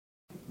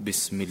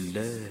بسم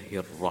الله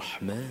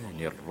الرحمن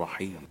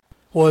الرحيم.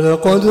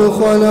 ولقد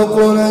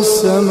خلقنا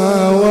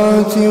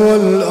السماوات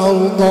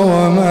والأرض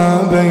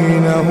وما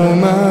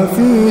بينهما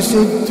في 6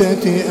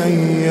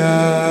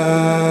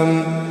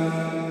 أيام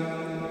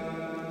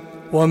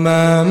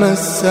وما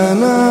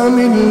مسنا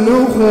من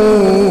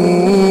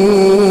لغوب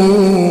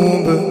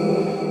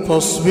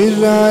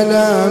فاصبر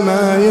على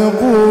ما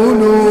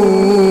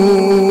يقولون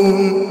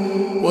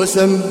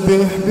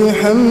وسبح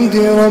بحمد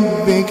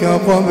ربك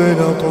قبل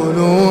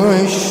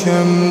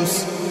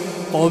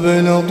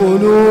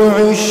طلوع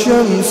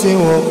الشمس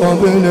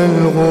وقبل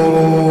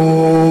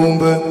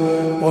الغروب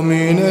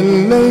ومن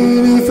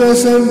الليل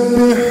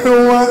فسبحه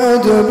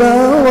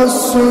وأدبار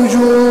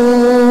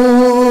السجود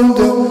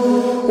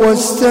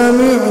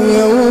واستمع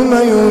يوم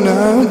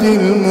ينادي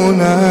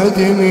المناد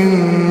من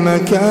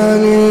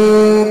مكان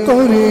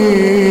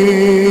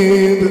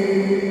قريب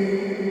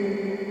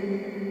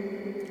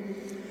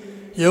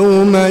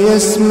يوم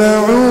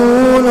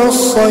يسمعون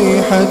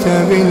الصيحة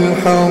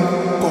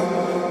بالحق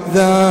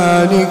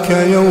ذلك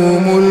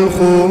يوم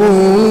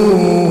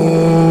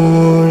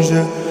الخروج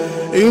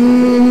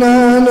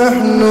إنا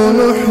نحن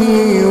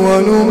نحيي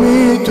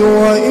ونميت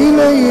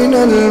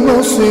وإلينا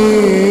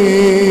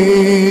المصير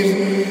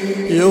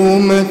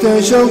يوم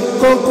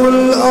تشقق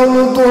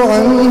الأرض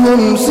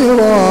عنهم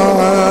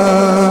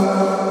سراعا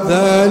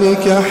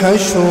ذلك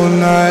حشر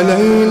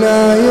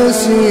علينا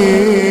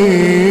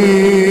يسير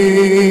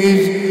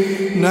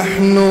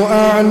نحن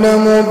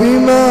أعلم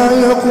بما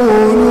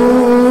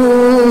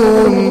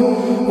يقولون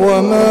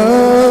وما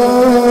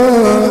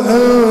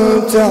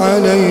أنت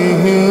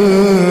عليهم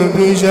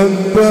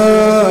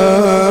بجبار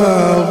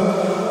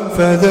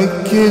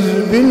فذكر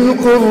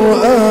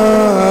بالقرآن